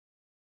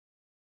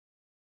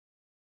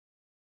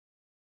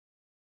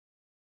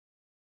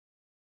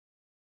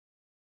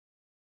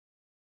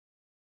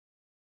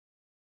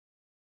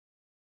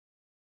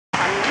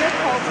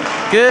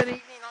Good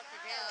evening, hockey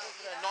fans.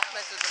 This is the Norton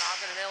and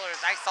Hopkinton Millers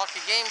ice hockey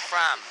game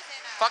from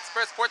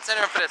Foxboro Sports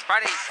Center for this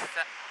Friday,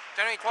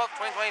 January 12th,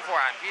 2024.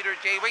 I'm Peter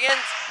J. Wiggins,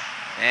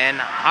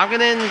 and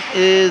Hopkinton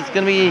is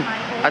going to be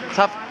a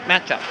tough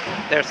matchup.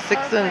 They're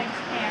 6-1.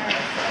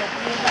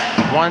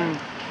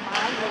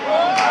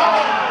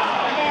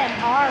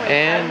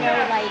 And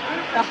like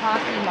the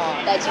hockey mall.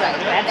 That's right.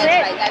 That's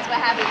right. That's what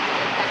happened.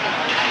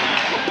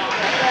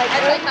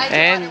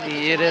 And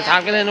it is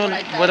Hopkinton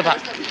with a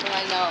puck.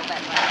 I know, but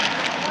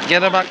Get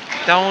the puck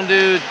down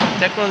to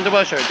Declan the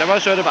rusher the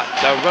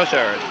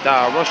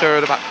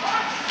puck.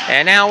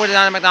 And now with it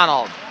on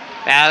McDonald.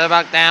 Battle the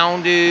puck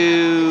down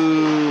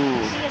to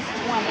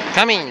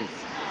Cummings.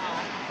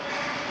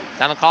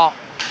 Down to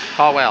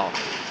Caldwell.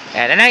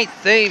 And a nice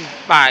save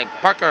by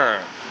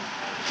Parker.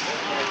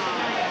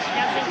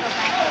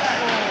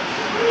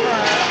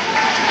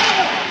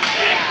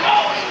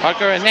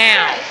 Parker and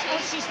now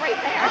She's right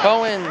there.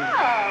 Cohen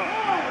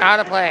out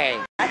of play.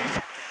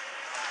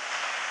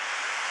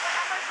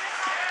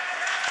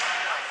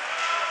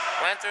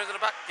 Lancers of the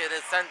puck. It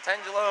is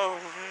Santangelo.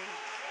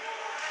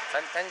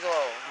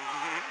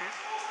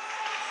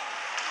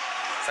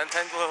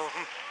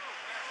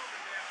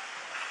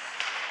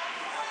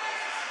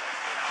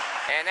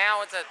 And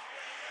now it's a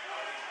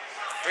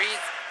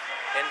freeze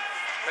in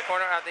the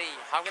corner of the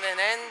Hopkinton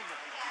end.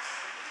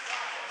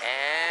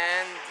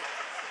 And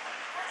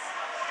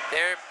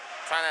they're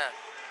trying to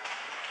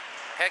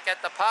pick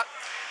at the puck.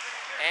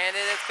 And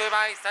it is cleared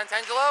by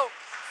Santangelo,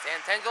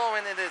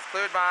 and it is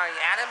cleared by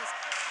Adams.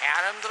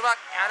 Adams to the puck.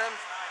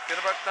 Adams to the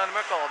puck down to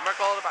Merkel.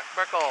 Merkel to the puck.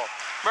 Merkel.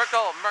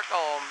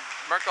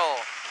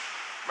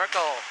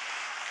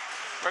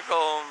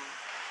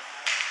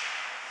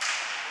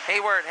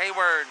 Hayward.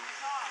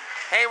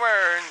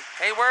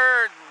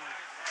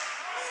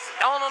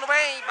 Stolen on the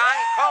way by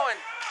Cohen.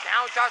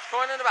 Now Josh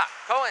Cohen in the puck.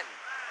 Cohen.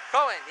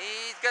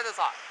 He's good as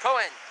hot.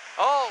 Cohen.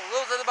 Oh,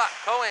 loses the puck.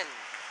 Cohen.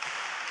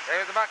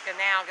 There's the puck, and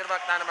now get the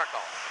puck down to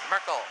Merkel.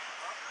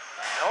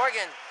 And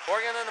Oregon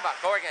in the puck.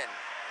 Oregon.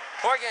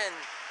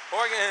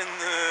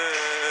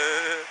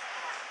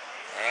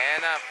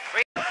 And a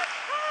free.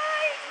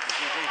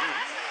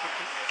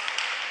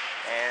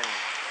 And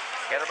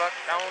get the puck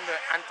down to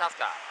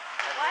Antaska.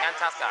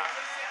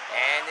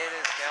 And it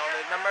is down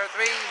to number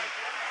 3,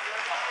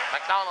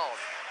 McDonald.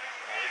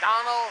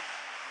 Down to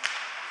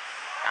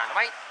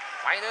White.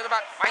 White in the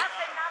puck. White.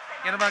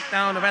 Get the puck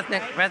down to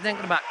Resnick.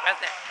 Resnick in the puck.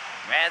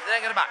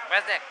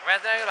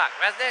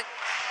 Resnick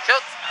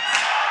shoots.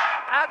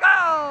 A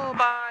goal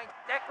by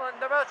Declan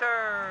the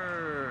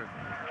Rocher.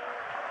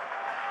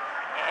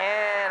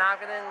 And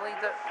Hopkinton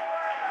leads it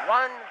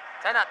 1-0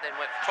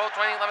 with 12:20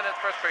 left in its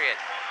first period.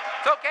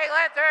 It's okay,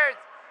 Lancers.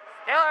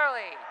 Still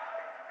early.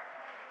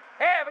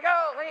 Here we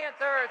go,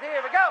 Lancers. Here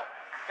we go,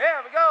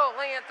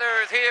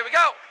 Lancers. Here we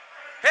go.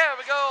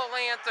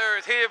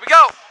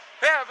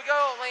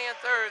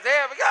 Lancers!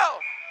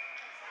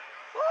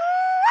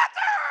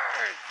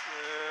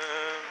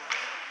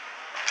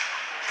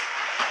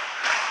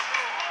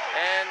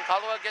 And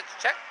Caldwell gets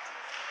checked.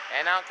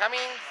 And now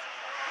Cummings.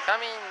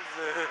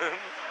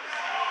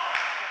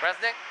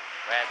 Resnick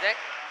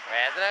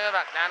in the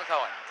back, down to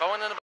Cohen.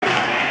 Cohen in the back.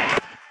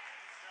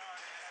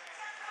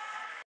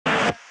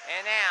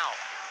 And now.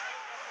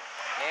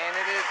 And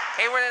it is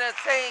Hayward and a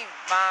save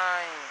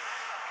by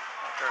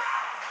Parker.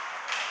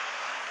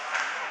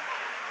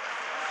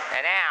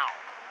 And now.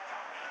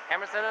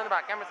 Emerson in the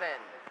back.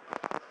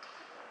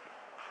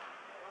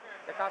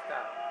 DaCosta.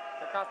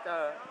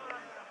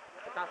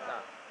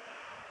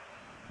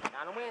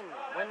 Down to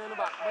Win in the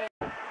box.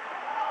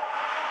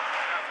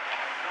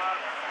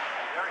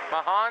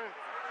 Mahan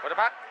with the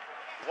puck.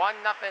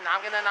 1-0.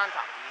 Hopkinton on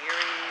top. Here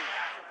is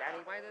Danny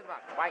White in the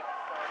box. White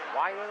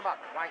with the puck.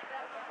 White.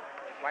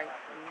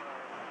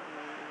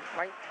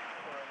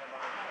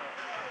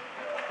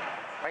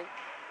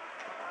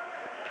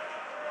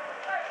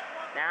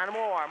 Down to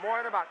Moore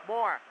in the box.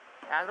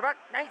 Down to the puck.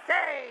 Nice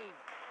save.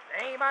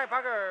 Save by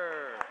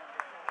Parker.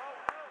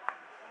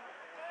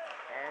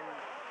 And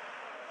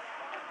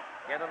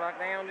get the puck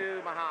down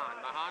to Mahan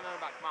on the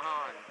puck.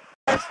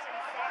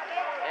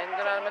 And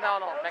go down to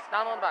McDonald in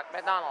the puck.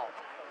 McDonald.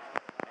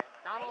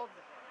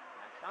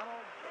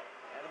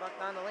 Get the puck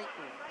down to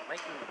Layton.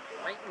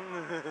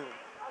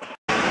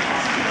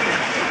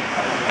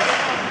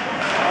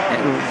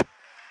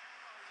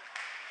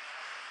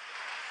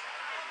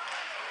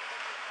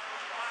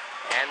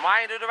 And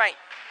wide to the right.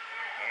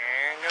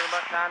 And get the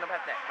puck down to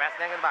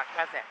Resnick in the puck.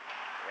 Resnick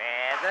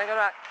in the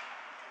puck.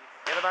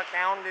 Get the puck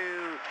down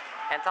to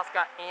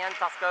Antaska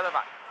to the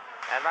puck.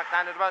 And back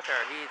down to the rusher.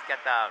 He's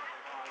got the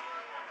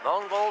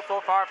lone goal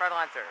so far for the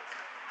Lancers.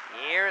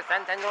 Here's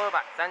Santangelo to the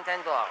puck.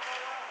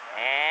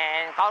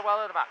 And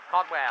Caldwell to the puck.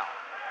 Caldwell.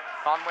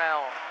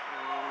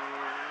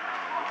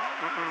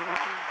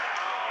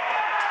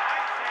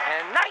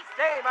 And nice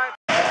save by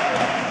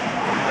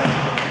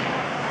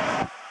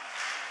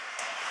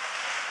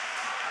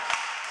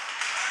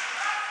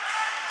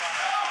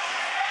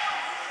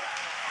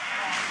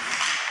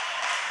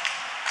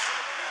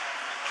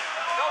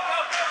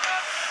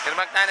Get him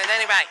back down and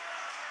anyway.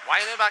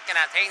 White to the buck, and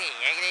that's Hagney.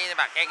 Hagney to the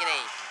buck.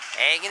 Hagney.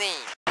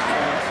 Hagney.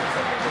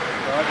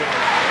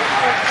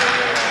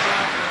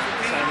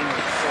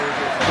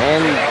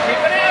 And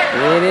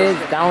it is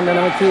down to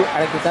number 2,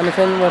 Alexis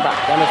Emerson with the buck.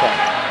 Emerson.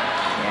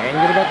 And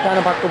get the buck down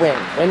to buck to win.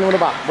 Win with the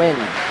buck. Win.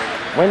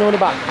 Win with the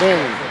buck.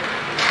 Win.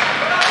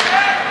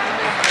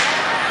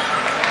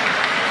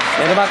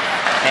 Get the buck.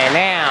 And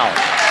now,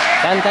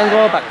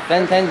 Santangelo buck.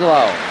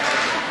 Santangelo.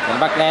 And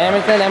buck to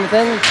Emerson.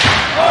 Emerson.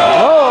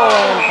 Oh,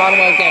 and bottom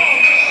was that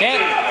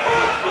shit.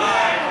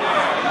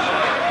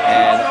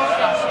 And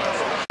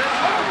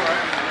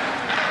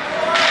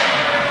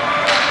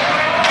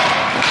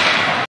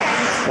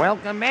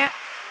welcome back.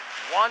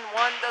 1-1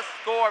 the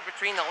score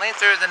between the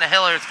Lancers and the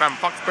Hillers from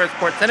Foxboro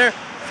Sports Center.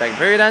 Second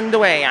period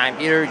underway. I'm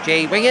Peter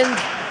J. Wiggins.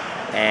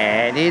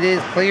 And it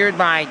is cleared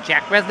by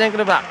Jack Resnick of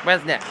the buck.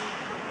 Resnick.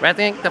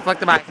 Resnick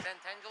deflected by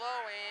Santangelo.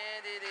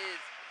 And it is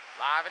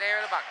Lavadair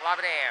of the buck.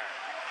 Lavadair.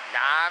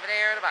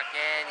 Lavadair of the buck.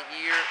 And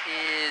here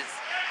is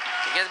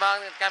the ball.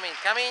 Cummings.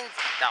 Cummings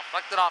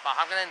deflected off a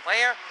Hopkinton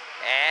player.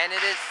 And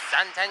it is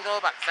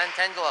Santangelo buck.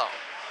 Santangelo.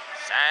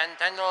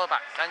 Santangelo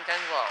buck.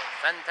 Santangelo.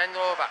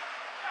 Santangelo buck.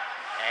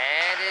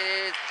 And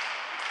it is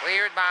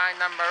cleared by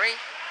number 8,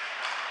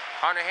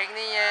 Connor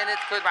Higney, and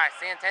it's cleared by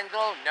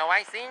Santangelo. No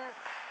icing.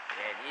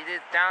 And it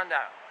is down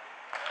to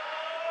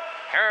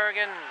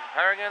Harrigan.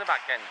 Harrigan the buck.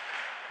 And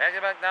back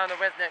it back down to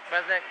Resnick.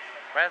 Resnick.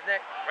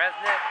 Resnick.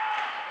 Resnick.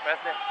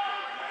 Resnick.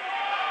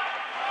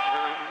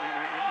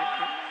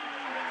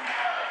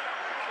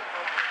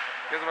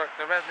 Good work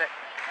to Resnick.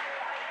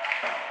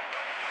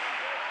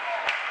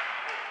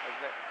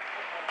 Resnick.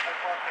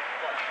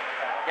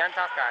 Jan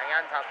Tosca.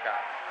 Jan Tosca.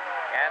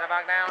 And the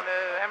buck down to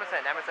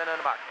Emerson. Emerson on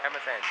the buck.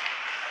 Emerson.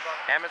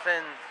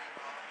 Emerson.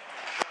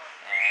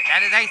 And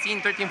that is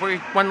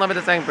 18-13-41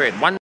 limited second period.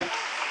 And it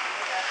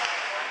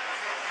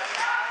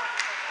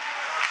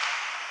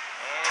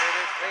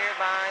is cleared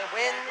by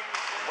Win.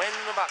 Win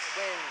the buck.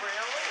 Win.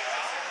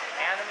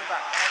 Adam the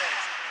buck.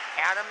 Adams.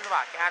 Adam the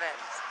buck.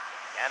 Adams.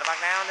 And the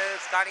buck down to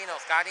Scottino.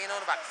 Scottino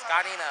the buck.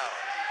 Scottino.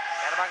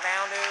 And the buck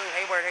down to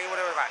Hayward. Hayward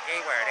the buck.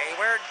 Hayward.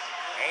 Hayward.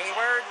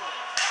 Hayward.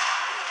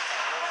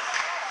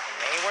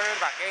 Hayward the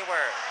buck.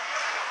 Hayward.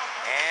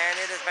 And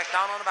it is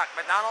McDonald the buck.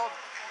 McDonald.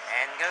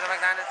 And goes the buck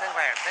down to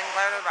Sinclair.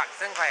 Sinclair to the buck.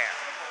 Sinclair.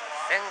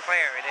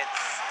 Sinclair. And it's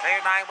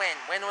cleared by Win.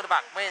 Win with the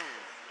buck. Win.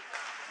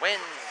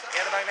 Win.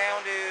 Get the buck down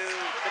to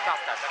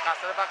DaCosta.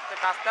 DaCosta the buck.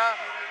 DaCosta.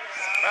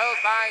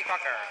 Throws by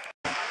Tucker.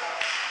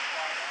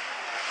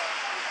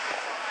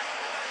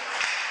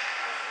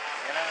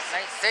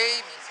 Nice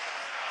save.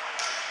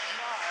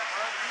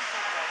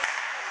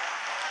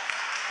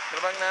 Get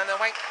the buck down to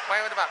White.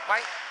 White with the buck.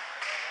 White.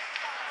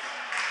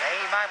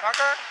 Save by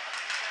Parker.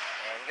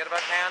 And get the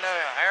buck down to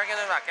Harrigan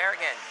and the buck.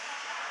 Harrigan.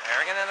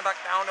 Harrigan and the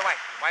buck down to White.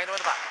 White with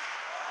the buck.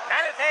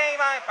 That is saved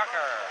by Parker.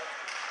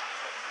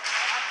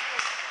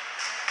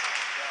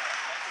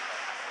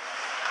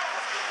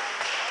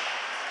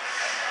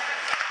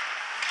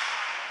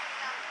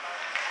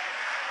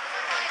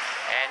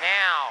 And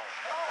now,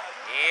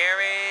 here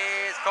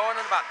is Cohen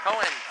and the buck.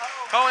 Cohen.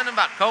 Cohen and the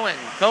buck. Cohen.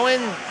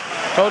 Cohen.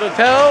 Toe to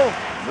toe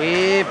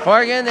with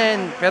Morgan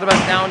and get the buck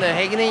down to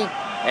Hagney.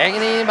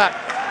 Hagney and the buck.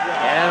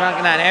 And the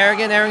buck down.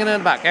 Harrigan. Harrigan and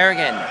the buck.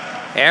 Harrigan.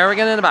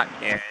 Harrigan and the buck.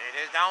 Here it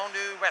is down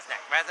to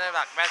Resnick. Resnick and the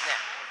buck.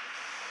 Resnick.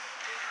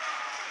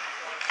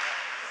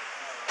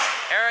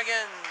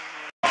 Harrigan.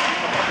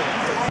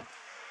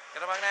 Get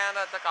the buck down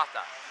to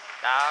DaCosta.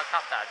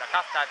 DaCosta.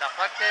 DaCosta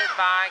deflected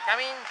by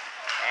Cummings.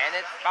 And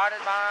it's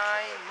spotted by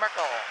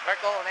Merkel.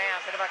 Merkel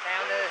now get the buck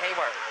down to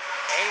Hayward.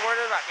 Hayward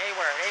to the buck.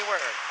 Hayward.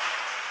 Hayward.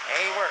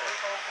 Hayward.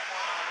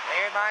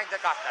 Cleared by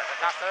DaCosta.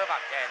 DaCosta to the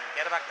buck. And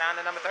get the buck down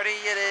to number 30.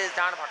 It is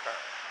Don Parker.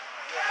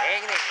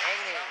 Hagney.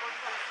 Hagney.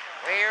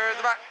 Clears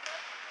the buck.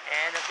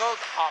 And it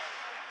goes off.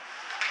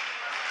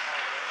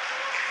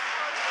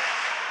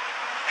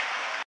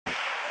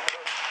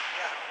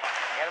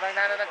 Get the buck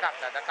down to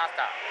DaCosta.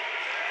 DaCosta.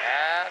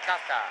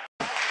 DaCosta.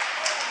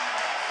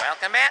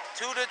 Welcome back.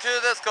 2-2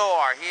 the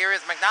score. Here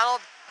is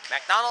McDonald.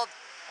 McDonald.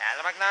 At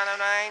the buck down to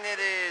 9.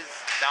 It is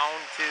down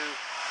to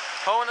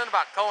Cohen and the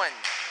buck. Cohen.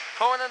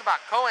 Cohen and the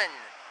buck. Cohen.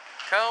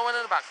 Cohen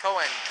and the buck.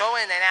 Cohen.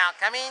 Cohen. And now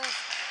Cummings.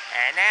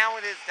 And now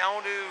it is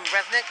down to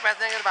Resnick.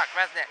 Resnick and the buck.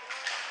 Resnick.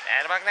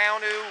 And the buck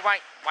down to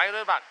White. White and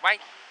the buck.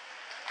 White.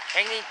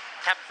 Hagney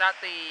taps out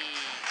the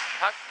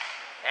puck.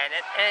 And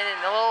it in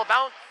a little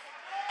bounce.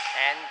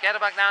 And get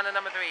the buck down to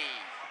number 3.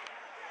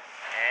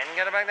 And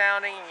get the buck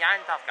down to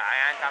Jan Tosca.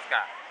 Jan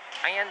Tosca.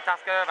 Jan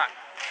Tosca the buck.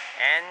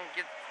 And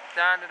gets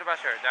down to the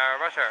rusher.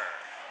 The rusher.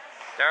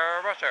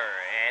 The rusher.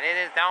 And it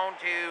is down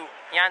to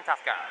Jan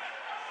Tosca.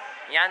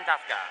 Jan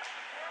Tosca.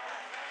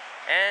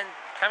 And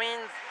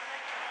Cummings.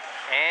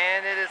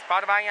 And it is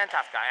spotted by Jan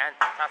Tosca. Jan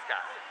Tosca.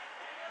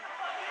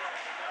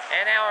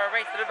 And now a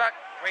race to the buck.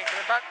 Race to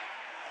the buck.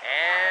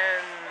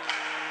 And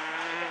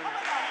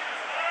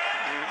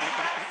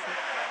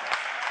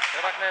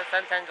the buck to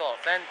Santangelo.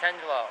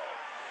 Santangelo.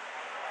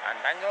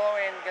 Santangelo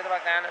and get the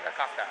buck down to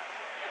DaCosta.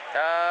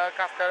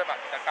 DaCosta the buck.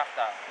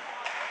 DaCosta.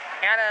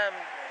 Adams.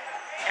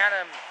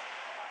 Adams.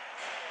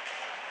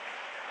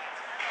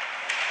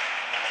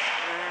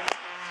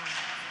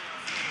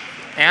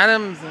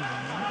 Adams.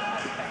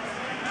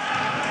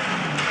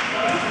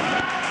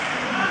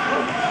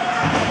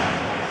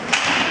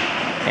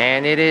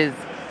 And it is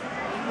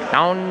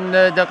down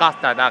the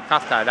Costa, the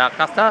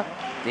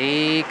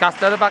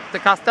buck, the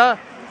Costa,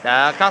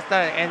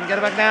 and get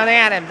it back down to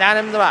Adams,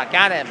 Adams the buck,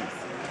 Adams.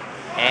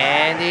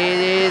 And it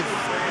is,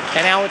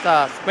 and now it's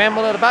a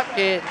scramble to the buck.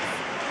 It's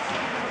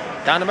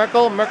down to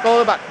Merkel, Merkel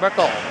the buck,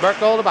 Merkel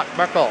the buck,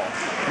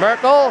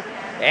 Merkel,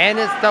 and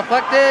it's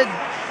deflected.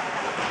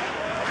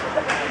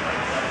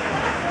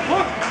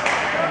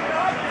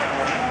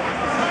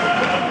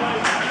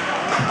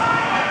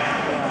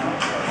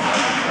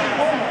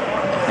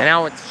 And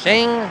now it's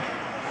Sheng.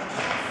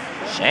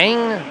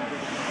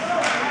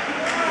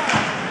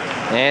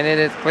 And it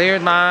is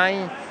cleared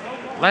by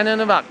Lennon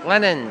the buck,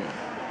 Lennon.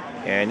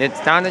 And it's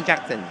down to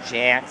Jackson.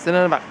 Jackson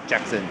and the buck,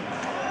 Jackson.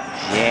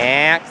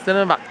 Jackson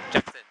and the buck,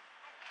 Jackson.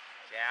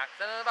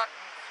 Jackson and the buck,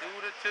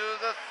 2-2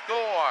 the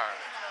score.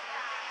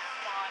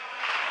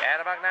 And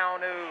the buck now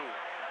to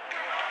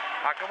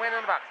Buck to win in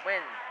the buck,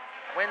 win.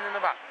 Win in the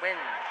buck, win.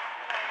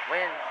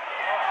 Win.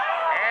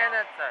 And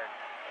it's a.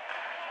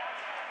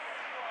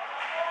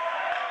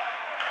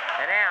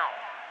 And now.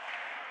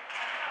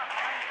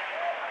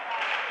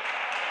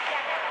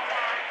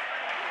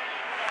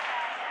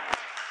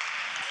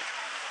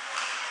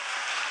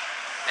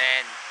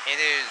 And it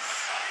is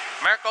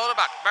Merkel to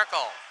buck,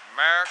 Merkel.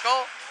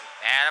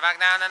 And the buck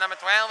down to number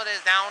 12. It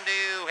is down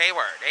to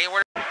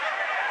Hayward.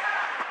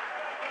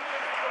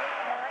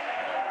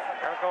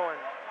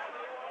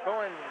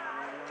 Going.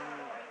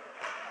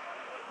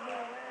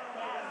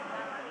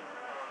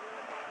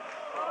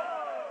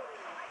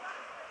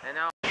 And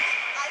now.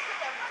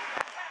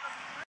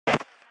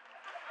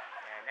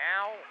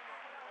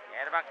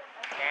 Yeah, the buck.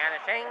 And a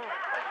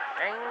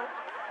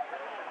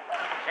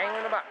Sheng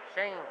in the buck.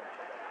 Sheng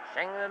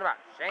in the buck.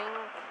 Sheng.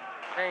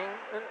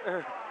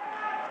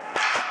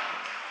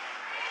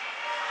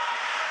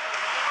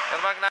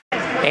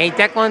 A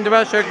Declan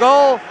DeRocher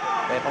goal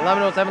with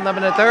 11:07 left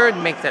in the third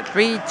makes it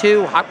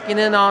 3-2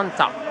 Hopkinton on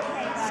top.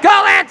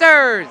 Skull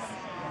Lancers!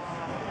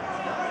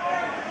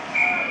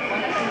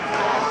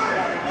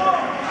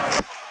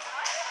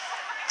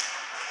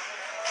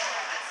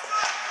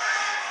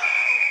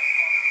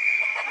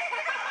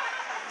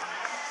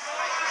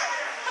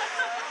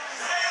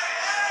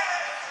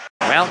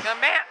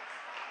 Welcome back.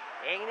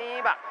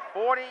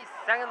 40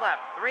 seconds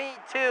left.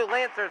 3-2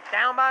 Lancers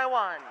down by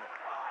 1.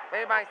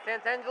 Played by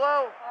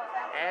Santangelo.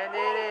 And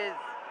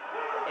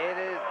it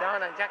is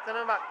down on Jackson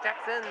and Buck.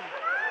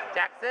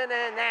 Jackson,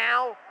 and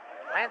now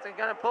Lancers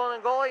gonna pull in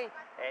a goalie.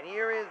 And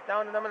here is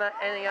down to number 9,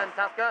 and Jan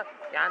Toska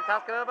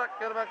to the Buck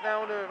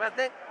down to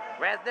Resnick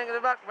to the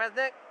Buck.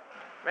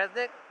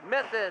 Resnick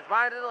misses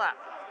wide to the left.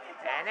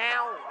 And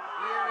now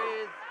here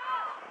is,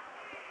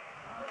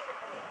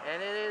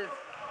 and it is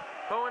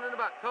Cohen in the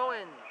Buck.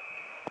 Cohen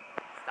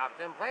stops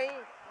in play.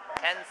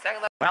 10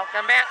 seconds left.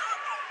 Welcome back.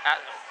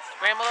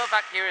 Scramble of the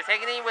Buck. Here is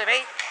Higgany with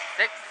 8,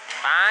 6,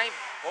 5,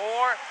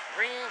 4,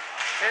 3,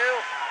 2,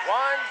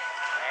 1.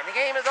 And the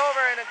game is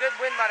over, and a good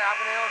win by the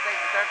Hopkinton Hills. They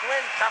deserve to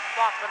win. Tough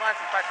loss for the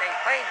Lancers, but they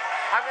played.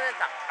 Hopkinton,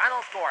 the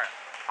final score.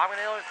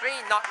 Hopkinton Hills 3,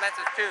 Norton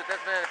Lancers 2. This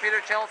has been the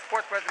Peter Chill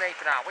Sports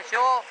Presentation. I wish you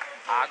all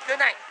a good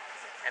night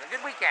and a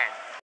good weekend.